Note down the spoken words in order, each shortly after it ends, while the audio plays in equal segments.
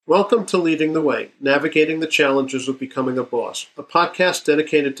Welcome to Leading the Way, Navigating the Challenges of Becoming a Boss, a podcast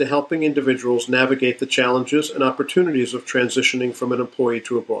dedicated to helping individuals navigate the challenges and opportunities of transitioning from an employee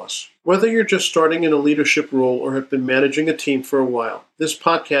to a boss. Whether you're just starting in a leadership role or have been managing a team for a while, this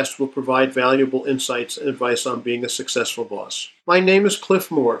podcast will provide valuable insights and advice on being a successful boss. My name is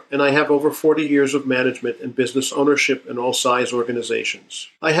Cliff Moore, and I have over 40 years of management and business ownership in all size organizations.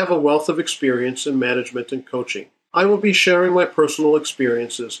 I have a wealth of experience in management and coaching. I will be sharing my personal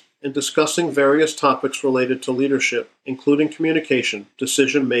experiences and discussing various topics related to leadership, including communication,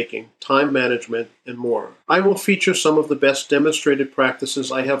 decision-making, time management, and more. I will feature some of the best demonstrated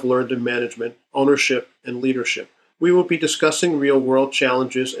practices I have learned in management, ownership, and leadership. We will be discussing real-world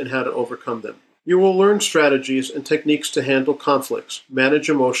challenges and how to overcome them. You will learn strategies and techniques to handle conflicts, manage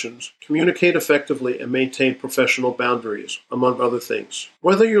emotions, communicate effectively, and maintain professional boundaries, among other things.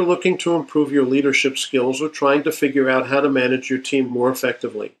 Whether you're looking to improve your leadership skills or trying to figure out how to manage your team more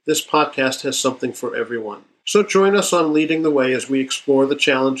effectively, this podcast has something for everyone. So join us on Leading the Way as we explore the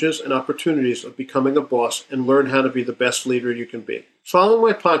challenges and opportunities of becoming a boss and learn how to be the best leader you can be. Follow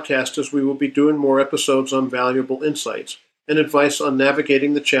my podcast as we will be doing more episodes on valuable insights and advice on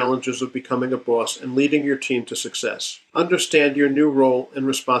navigating the challenges of becoming a boss and leading your team to success. Understand your new role and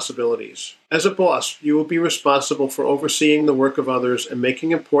responsibilities. As a boss, you will be responsible for overseeing the work of others and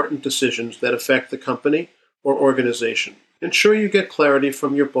making important decisions that affect the company or organization. Ensure you get clarity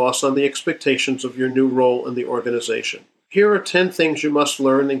from your boss on the expectations of your new role in the organization. Here are 10 things you must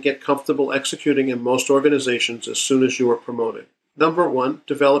learn and get comfortable executing in most organizations as soon as you are promoted. Number 1,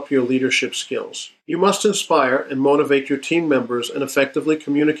 develop your leadership skills. You must inspire and motivate your team members and effectively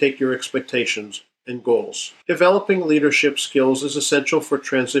communicate your expectations and goals. Developing leadership skills is essential for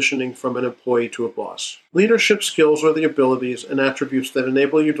transitioning from an employee to a boss. Leadership skills are the abilities and attributes that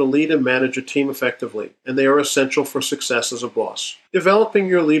enable you to lead and manage a team effectively, and they are essential for success as a boss. Developing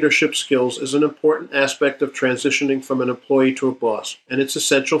your leadership skills is an important aspect of transitioning from an employee to a boss, and it's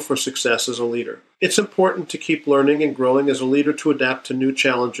essential for success as a leader. It's important to keep learning and growing as a leader to adapt to new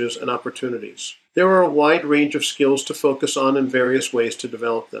challenges and opportunities. There are a wide range of skills to focus on and various ways to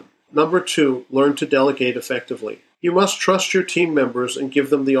develop them. Number 2, learn to delegate effectively. You must trust your team members and give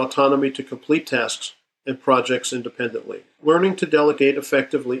them the autonomy to complete tasks and projects independently. Learning to delegate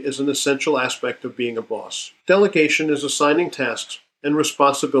effectively is an essential aspect of being a boss. Delegation is assigning tasks and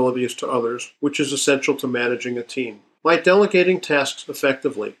responsibilities to others, which is essential to managing a team. By delegating tasks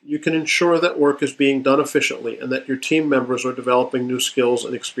effectively, you can ensure that work is being done efficiently and that your team members are developing new skills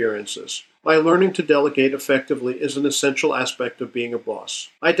and experiences. By learning to delegate effectively is an essential aspect of being a boss.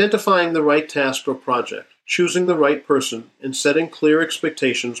 Identifying the right task or project, choosing the right person, and setting clear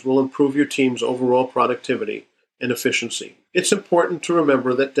expectations will improve your team's overall productivity and efficiency. It's important to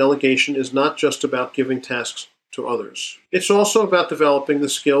remember that delegation is not just about giving tasks to others. It's also about developing the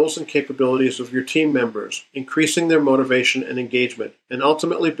skills and capabilities of your team members, increasing their motivation and engagement, and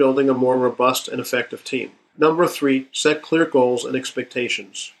ultimately building a more robust and effective team. Number 3, set clear goals and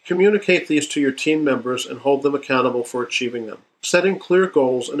expectations. Communicate these to your team members and hold them accountable for achieving them. Setting clear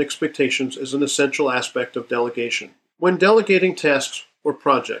goals and expectations is an essential aspect of delegation. When delegating tasks or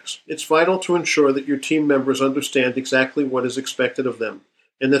projects, it's vital to ensure that your team members understand exactly what is expected of them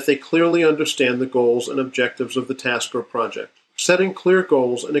and that they clearly understand the goals and objectives of the task or project. Setting clear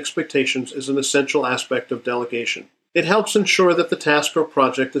goals and expectations is an essential aspect of delegation. It helps ensure that the task or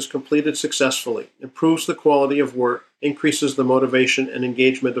project is completed successfully, improves the quality of work, increases the motivation and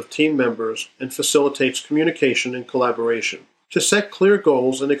engagement of team members, and facilitates communication and collaboration. To set clear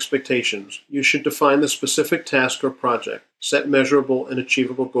goals and expectations, you should define the specific task or project, set measurable and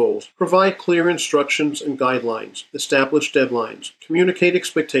achievable goals, provide clear instructions and guidelines, establish deadlines, communicate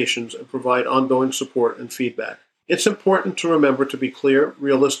expectations, and provide ongoing support and feedback. It's important to remember to be clear,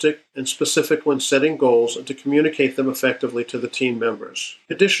 realistic, and specific when setting goals and to communicate them effectively to the team members.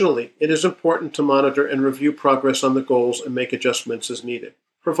 Additionally, it is important to monitor and review progress on the goals and make adjustments as needed.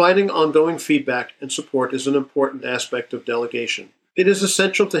 Providing ongoing feedback and support is an important aspect of delegation. It is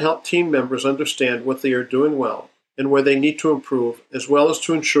essential to help team members understand what they are doing well and where they need to improve, as well as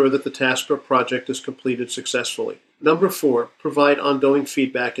to ensure that the task or project is completed successfully. Number 4, provide ongoing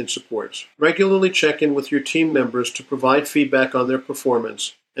feedback and supports. Regularly check in with your team members to provide feedback on their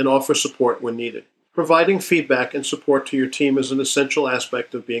performance and offer support when needed. Providing feedback and support to your team is an essential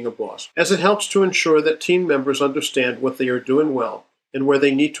aspect of being a boss, as it helps to ensure that team members understand what they are doing well and where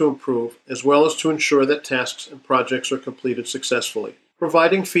they need to improve, as well as to ensure that tasks and projects are completed successfully.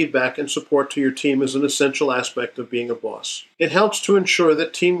 Providing feedback and support to your team is an essential aspect of being a boss. It helps to ensure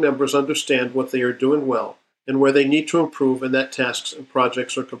that team members understand what they are doing well and where they need to improve and that tasks and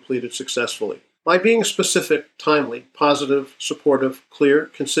projects are completed successfully. By being specific, timely, positive, supportive, clear,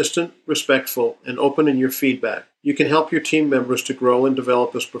 consistent, respectful, and open in your feedback, you can help your team members to grow and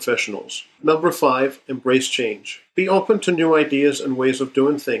develop as professionals. Number 5, embrace change. Be open to new ideas and ways of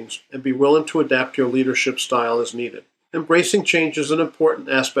doing things, and be willing to adapt your leadership style as needed. Embracing change is an important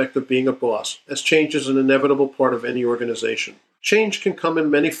aspect of being a boss, as change is an inevitable part of any organization. Change can come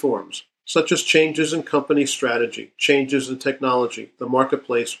in many forms, such as changes in company strategy, changes in technology, the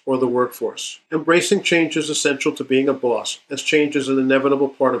marketplace, or the workforce. Embracing change is essential to being a boss, as change is an inevitable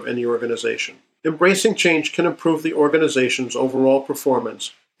part of any organization. Embracing change can improve the organization's overall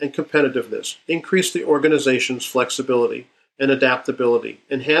performance and competitiveness, increase the organization's flexibility and adaptability,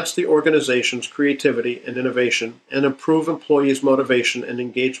 enhance the organization's creativity and innovation, and improve employees' motivation and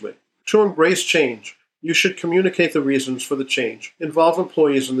engagement. To embrace change, you should communicate the reasons for the change, involve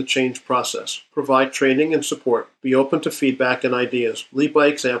employees in the change process, provide training and support, be open to feedback and ideas, lead by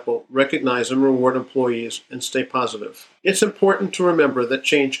example, recognize and reward employees, and stay positive. It's important to remember that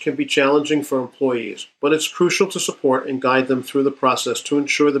change can be challenging for employees, but it's crucial to support and guide them through the process to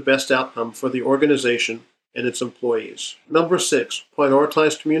ensure the best outcome for the organization and its employees. Number 6,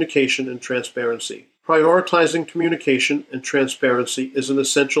 prioritize communication and transparency. Prioritizing communication and transparency is an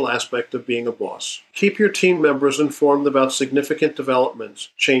essential aspect of being a boss. Keep your team members informed about significant developments,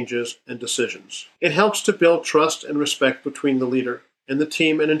 changes, and decisions. It helps to build trust and respect between the leader and the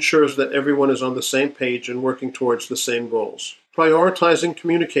team and ensures that everyone is on the same page and working towards the same goals. Prioritizing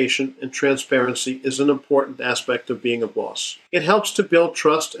communication and transparency is an important aspect of being a boss. It helps to build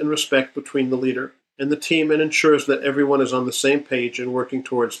trust and respect between the leader and the team and ensures that everyone is on the same page and working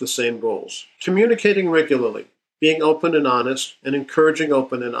towards the same goals. Communicating regularly, being open and honest, and encouraging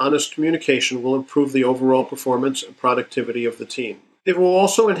open and honest communication will improve the overall performance and productivity of the team. It will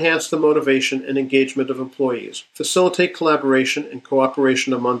also enhance the motivation and engagement of employees, facilitate collaboration and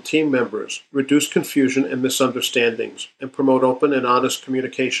cooperation among team members, reduce confusion and misunderstandings, and promote open and honest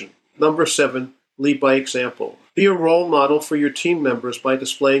communication. Number 7, lead by example. Be a role model for your team members by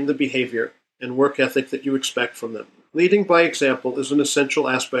displaying the behavior and work ethic that you expect from them. Leading by example is an essential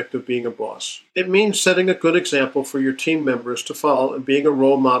aspect of being a boss. It means setting a good example for your team members to follow and being a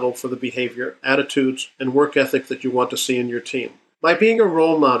role model for the behavior, attitudes, and work ethic that you want to see in your team. By being a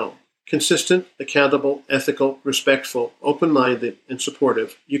role model, consistent, accountable, ethical, respectful, open-minded, and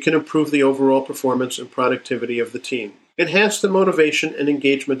supportive, you can improve the overall performance and productivity of the team. Enhance the motivation and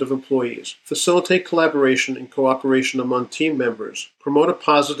engagement of employees, facilitate collaboration and cooperation among team members, promote a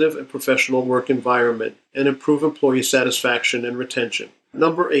positive and professional work environment, and improve employee satisfaction and retention.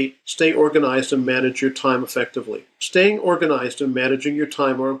 Number 8, stay organized and manage your time effectively. Staying organized and managing your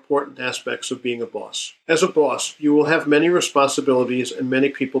time are important aspects of being a boss. As a boss, you will have many responsibilities and many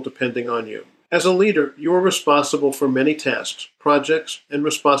people depending on you. As a leader, you are responsible for many tasks, projects, and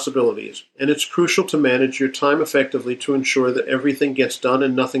responsibilities, and it's crucial to manage your time effectively to ensure that everything gets done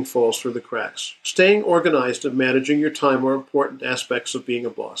and nothing falls through the cracks. Staying organized and managing your time are important aspects of being a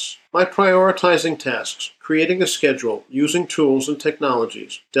boss. By prioritizing tasks, creating a schedule, using tools and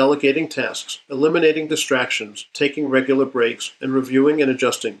technologies, delegating tasks, eliminating distractions, taking regular breaks, and reviewing and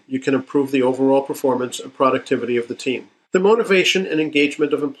adjusting, you can improve the overall performance and productivity of the team. The motivation and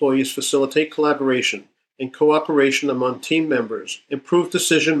engagement of employees facilitate collaboration and cooperation among team members, improve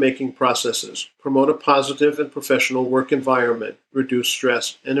decision-making processes, promote a positive and professional work environment, reduce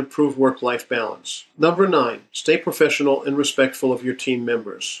stress, and improve work-life balance. Number 9, stay professional and respectful of your team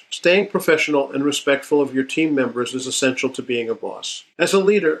members. Staying professional and respectful of your team members is essential to being a boss. As a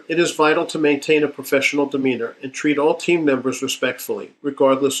leader, it is vital to maintain a professional demeanor and treat all team members respectfully,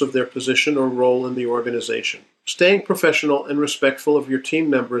 regardless of their position or role in the organization. Staying professional and respectful of your team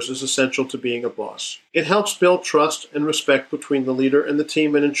members is essential to being a boss. It helps build trust and respect between the leader and the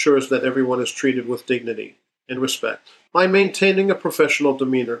team and ensures that everyone is treated with dignity and respect. By maintaining a professional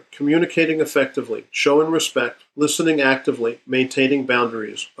demeanor, communicating effectively, showing respect, listening actively, maintaining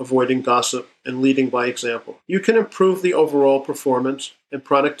boundaries, avoiding gossip, and leading by example, you can improve the overall performance and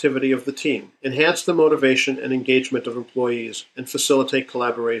productivity of the team, enhance the motivation and engagement of employees, and facilitate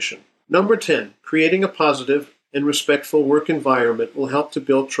collaboration. Number 10, creating a positive and respectful work environment will help to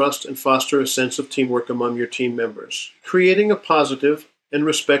build trust and foster a sense of teamwork among your team members. Creating a positive and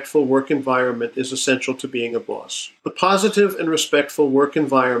respectful work environment is essential to being a boss. The positive and respectful work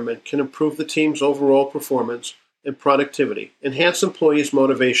environment can improve the team's overall performance and productivity, enhance employees'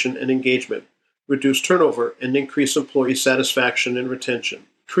 motivation and engagement, reduce turnover, and increase employee satisfaction and retention.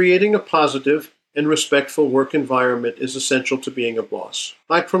 Creating a positive and respectful work environment is essential to being a boss.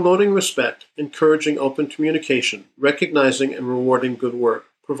 By promoting respect, encouraging open communication, recognizing and rewarding good work,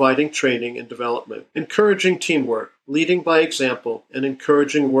 providing training and development. Encouraging teamwork, leading by example, and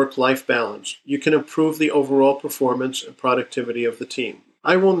encouraging work-life balance, you can improve the overall performance and productivity of the team.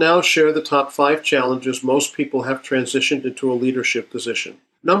 I will now share the top 5 challenges most people have transitioned into a leadership position.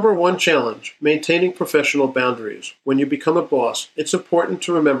 Number 1 challenge, maintaining professional boundaries. When you become a boss, it's important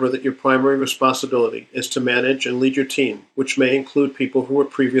to remember that your primary responsibility is to manage and lead your team, which may include people who were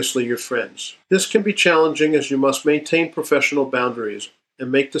previously your friends. This can be challenging as you must maintain professional boundaries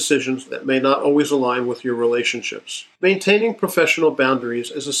and make decisions that may not always align with your relationships. Maintaining professional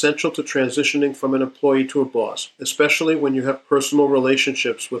boundaries is essential to transitioning from an employee to a boss, especially when you have personal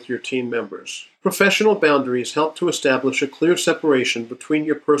relationships with your team members. Professional boundaries help to establish a clear separation between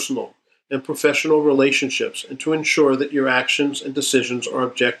your personal and professional relationships and to ensure that your actions and decisions are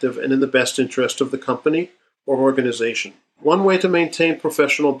objective and in the best interest of the company or organization. One way to maintain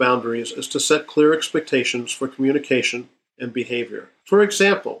professional boundaries is to set clear expectations for communication and behavior. For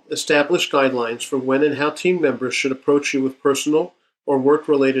example, establish guidelines for when and how team members should approach you with personal or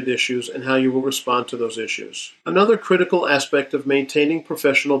work-related issues and how you will respond to those issues. Another critical aspect of maintaining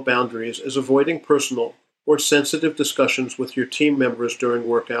professional boundaries is avoiding personal or sensitive discussions with your team members during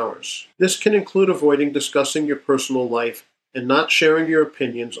work hours. This can include avoiding discussing your personal life and not sharing your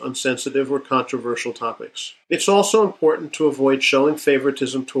opinions on sensitive or controversial topics. It's also important to avoid showing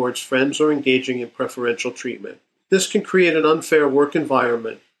favoritism towards friends or engaging in preferential treatment. This can create an unfair work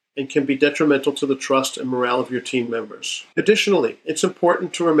environment and can be detrimental to the trust and morale of your team members. Additionally, it's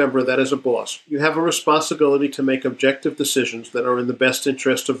important to remember that as a boss, you have a responsibility to make objective decisions that are in the best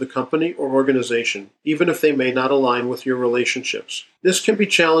interest of the company or organization, even if they may not align with your relationships. This can be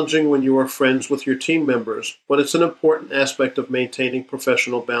challenging when you are friends with your team members, but it's an important aspect of maintaining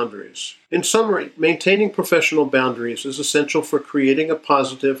professional boundaries. In summary, maintaining professional boundaries is essential for creating a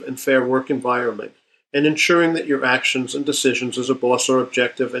positive and fair work environment and ensuring that your actions and decisions as a boss are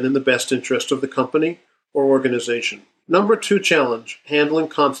objective and in the best interest of the company or organization. Number 2 challenge, handling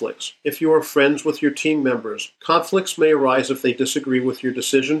conflicts. If you are friends with your team members, conflicts may arise if they disagree with your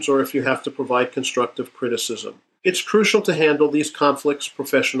decisions or if you have to provide constructive criticism. It's crucial to handle these conflicts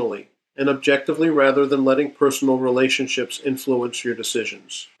professionally and objectively rather than letting personal relationships influence your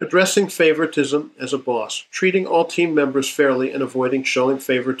decisions. Addressing favoritism as a boss. Treating all team members fairly and avoiding showing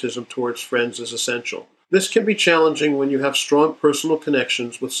favoritism towards friends is essential. This can be challenging when you have strong personal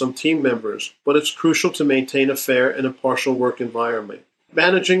connections with some team members, but it's crucial to maintain a fair and impartial work environment.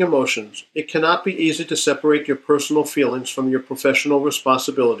 Managing emotions. It cannot be easy to separate your personal feelings from your professional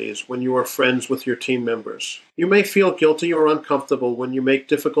responsibilities when you are friends with your team members. You may feel guilty or uncomfortable when you make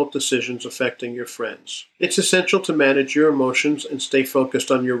difficult decisions affecting your friends. It's essential to manage your emotions and stay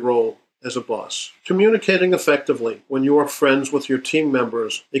focused on your role as a boss. Communicating effectively. When you are friends with your team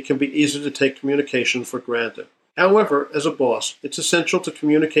members, it can be easy to take communication for granted. However, as a boss, it's essential to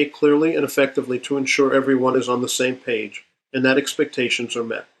communicate clearly and effectively to ensure everyone is on the same page and that expectations are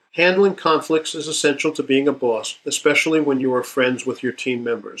met. Handling conflicts is essential to being a boss, especially when you are friends with your team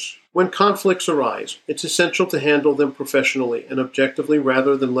members. When conflicts arise, it's essential to handle them professionally and objectively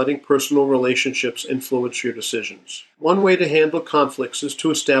rather than letting personal relationships influence your decisions. One way to handle conflicts is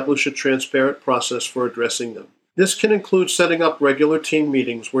to establish a transparent process for addressing them. This can include setting up regular team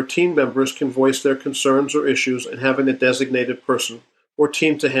meetings where team members can voice their concerns or issues and having a designated person or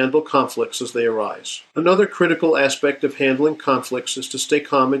team to handle conflicts as they arise. Another critical aspect of handling conflicts is to stay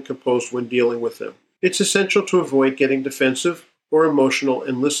calm and composed when dealing with them. It's essential to avoid getting defensive or emotional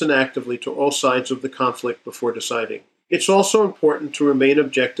and listen actively to all sides of the conflict before deciding. It's also important to remain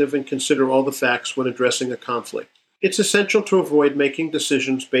objective and consider all the facts when addressing a conflict. It's essential to avoid making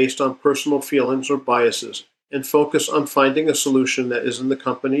decisions based on personal feelings or biases and focus on finding a solution that is in the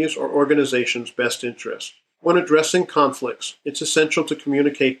company's or organization's best interest. When addressing conflicts, it's essential to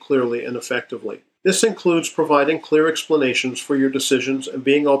communicate clearly and effectively. This includes providing clear explanations for your decisions and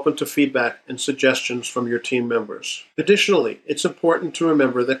being open to feedback and suggestions from your team members. Additionally, it's important to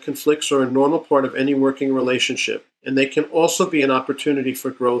remember that conflicts are a normal part of any working relationship, and they can also be an opportunity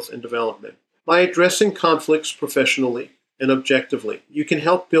for growth and development. By addressing conflicts professionally and objectively, you can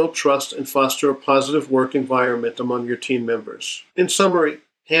help build trust and foster a positive work environment among your team members. In summary,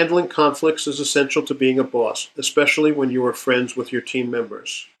 handling conflicts is essential to being a boss, especially when you are friends with your team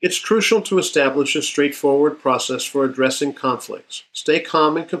members. It's crucial to establish a straightforward process for addressing conflicts. Stay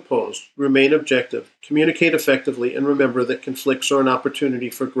calm and composed, remain objective, communicate effectively, and remember that conflicts are an opportunity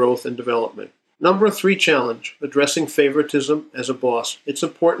for growth and development. Number 3 challenge, addressing favoritism as a boss. It's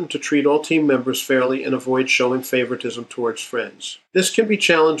important to treat all team members fairly and avoid showing favoritism towards friends. This can be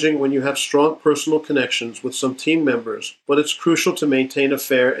challenging when you have strong personal connections with some team members, but it's crucial to maintain a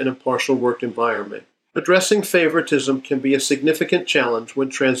fair and impartial work environment. Addressing favoritism can be a significant challenge when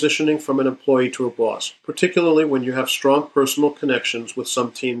transitioning from an employee to a boss, particularly when you have strong personal connections with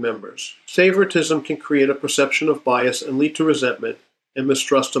some team members. Favoritism can create a perception of bias and lead to resentment and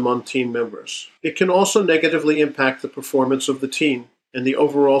mistrust among team members. It can also negatively impact the performance of the team and the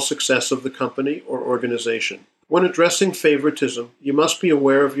overall success of the company or organization. When addressing favoritism, you must be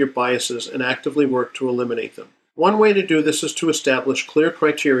aware of your biases and actively work to eliminate them. One way to do this is to establish clear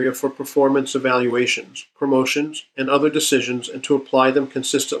criteria for performance evaluations, promotions, and other decisions and to apply them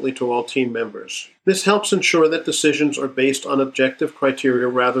consistently to all team members. This helps ensure that decisions are based on objective criteria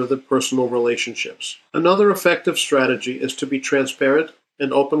rather than personal relationships. Another effective strategy is to be transparent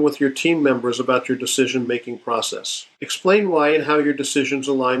and open with your team members about your decision-making process. Explain why and how your decisions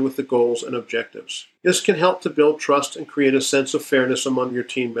align with the goals and objectives. This can help to build trust and create a sense of fairness among your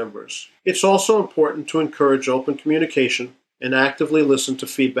team members. It's also important to encourage open communication and actively listen to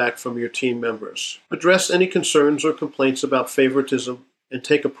feedback from your team members. Address any concerns or complaints about favoritism and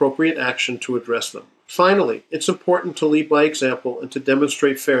take appropriate action to address them. Finally, it's important to lead by example and to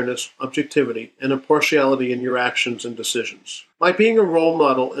demonstrate fairness, objectivity, and impartiality in your actions and decisions. By being a role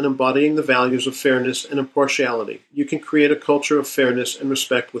model and embodying the values of fairness and impartiality, you can create a culture of fairness and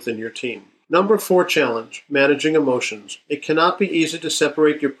respect within your team. Number 4 challenge, managing emotions. It cannot be easy to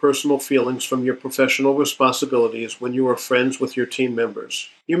separate your personal feelings from your professional responsibilities when you are friends with your team members.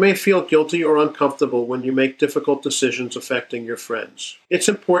 You may feel guilty or uncomfortable when you make difficult decisions affecting your friends. It's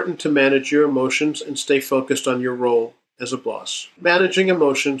important to manage your emotions and stay focused on your role as a boss. Managing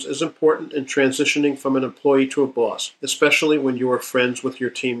emotions is important in transitioning from an employee to a boss, especially when you are friends with your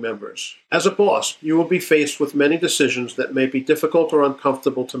team members. As a boss, you will be faced with many decisions that may be difficult or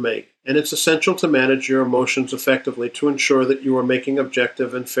uncomfortable to make, and it's essential to manage your emotions effectively to ensure that you are making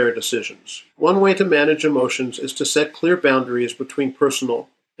objective and fair decisions. One way to manage emotions is to set clear boundaries between personal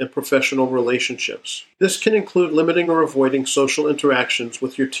and professional relationships. This can include limiting or avoiding social interactions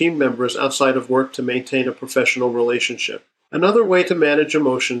with your team members outside of work to maintain a professional relationship. Another way to manage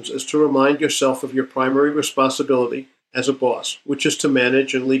emotions is to remind yourself of your primary responsibility as a boss, which is to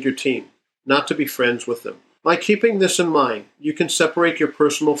manage and lead your team, not to be friends with them. By keeping this in mind, you can separate your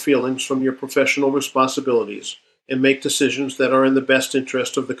personal feelings from your professional responsibilities and make decisions that are in the best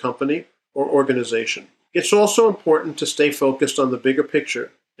interest of the company or organization. It's also important to stay focused on the bigger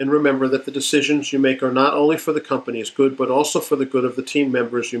picture and remember that the decisions you make are not only for the company's good, but also for the good of the team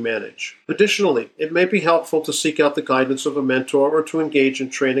members you manage. Additionally, it may be helpful to seek out the guidance of a mentor or to engage in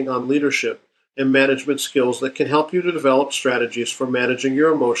training on leadership and management skills that can help you to develop strategies for managing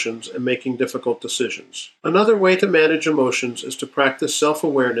your emotions and making difficult decisions. Another way to manage emotions is to practice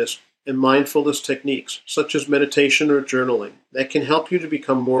self-awareness and mindfulness techniques, such as meditation or journaling, that can help you to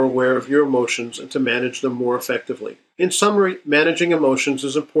become more aware of your emotions and to manage them more effectively. In summary, managing emotions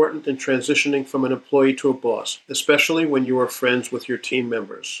is important in transitioning from an employee to a boss, especially when you are friends with your team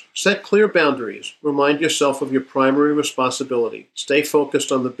members. Set clear boundaries, remind yourself of your primary responsibility, stay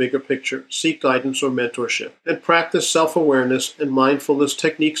focused on the bigger picture, seek guidance or mentorship, and practice self-awareness and mindfulness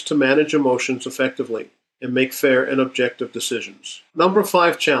techniques to manage emotions effectively and make fair and objective decisions. Number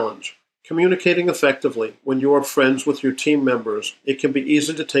 5 challenge, communicating effectively. When you are friends with your team members, it can be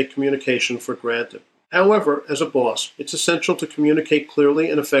easy to take communication for granted. However, as a boss, it's essential to communicate clearly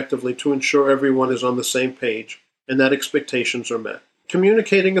and effectively to ensure everyone is on the same page and that expectations are met.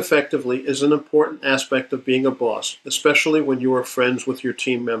 Communicating effectively is an important aspect of being a boss, especially when you are friends with your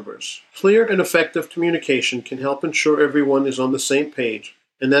team members. Clear and effective communication can help ensure everyone is on the same page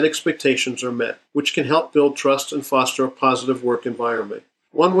and that expectations are met, which can help build trust and foster a positive work environment.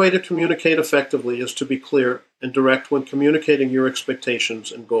 One way to communicate effectively is to be clear and direct when communicating your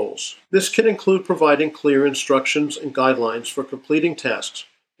expectations and goals. This can include providing clear instructions and guidelines for completing tasks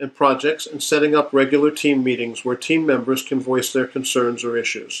and projects and setting up regular team meetings where team members can voice their concerns or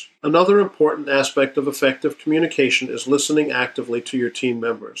issues. Another important aspect of effective communication is listening actively to your team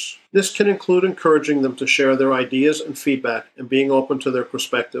members. This can include encouraging them to share their ideas and feedback and being open to their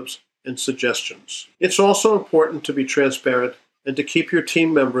perspectives and suggestions. It's also important to be transparent and to keep your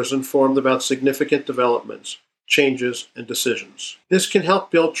team members informed about significant developments, changes, and decisions. This can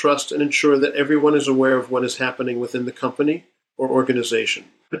help build trust and ensure that everyone is aware of what is happening within the company or organization.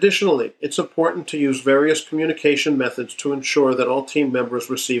 Additionally, it's important to use various communication methods to ensure that all team members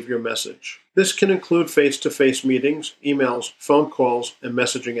receive your message. This can include face-to-face meetings, emails, phone calls, and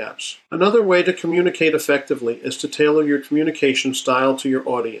messaging apps. Another way to communicate effectively is to tailor your communication style to your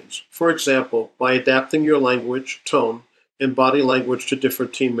audience. For example, by adapting your language, tone, and body language to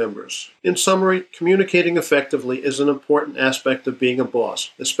different team members. In summary, communicating effectively is an important aspect of being a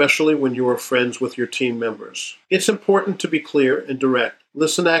boss, especially when you are friends with your team members. It's important to be clear and direct.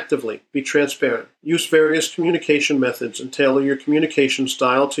 Listen actively, be transparent, use various communication methods, and tailor your communication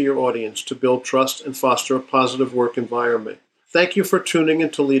style to your audience to build trust and foster a positive work environment. Thank you for tuning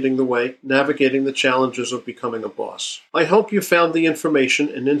into Leading the Way, navigating the challenges of becoming a boss. I hope you found the information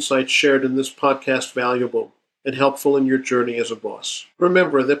and insights shared in this podcast valuable and helpful in your journey as a boss.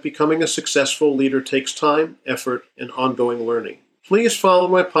 Remember that becoming a successful leader takes time, effort, and ongoing learning. Please follow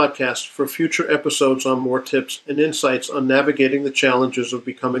my podcast for future episodes on more tips and insights on navigating the challenges of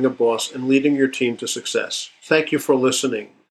becoming a boss and leading your team to success. Thank you for listening.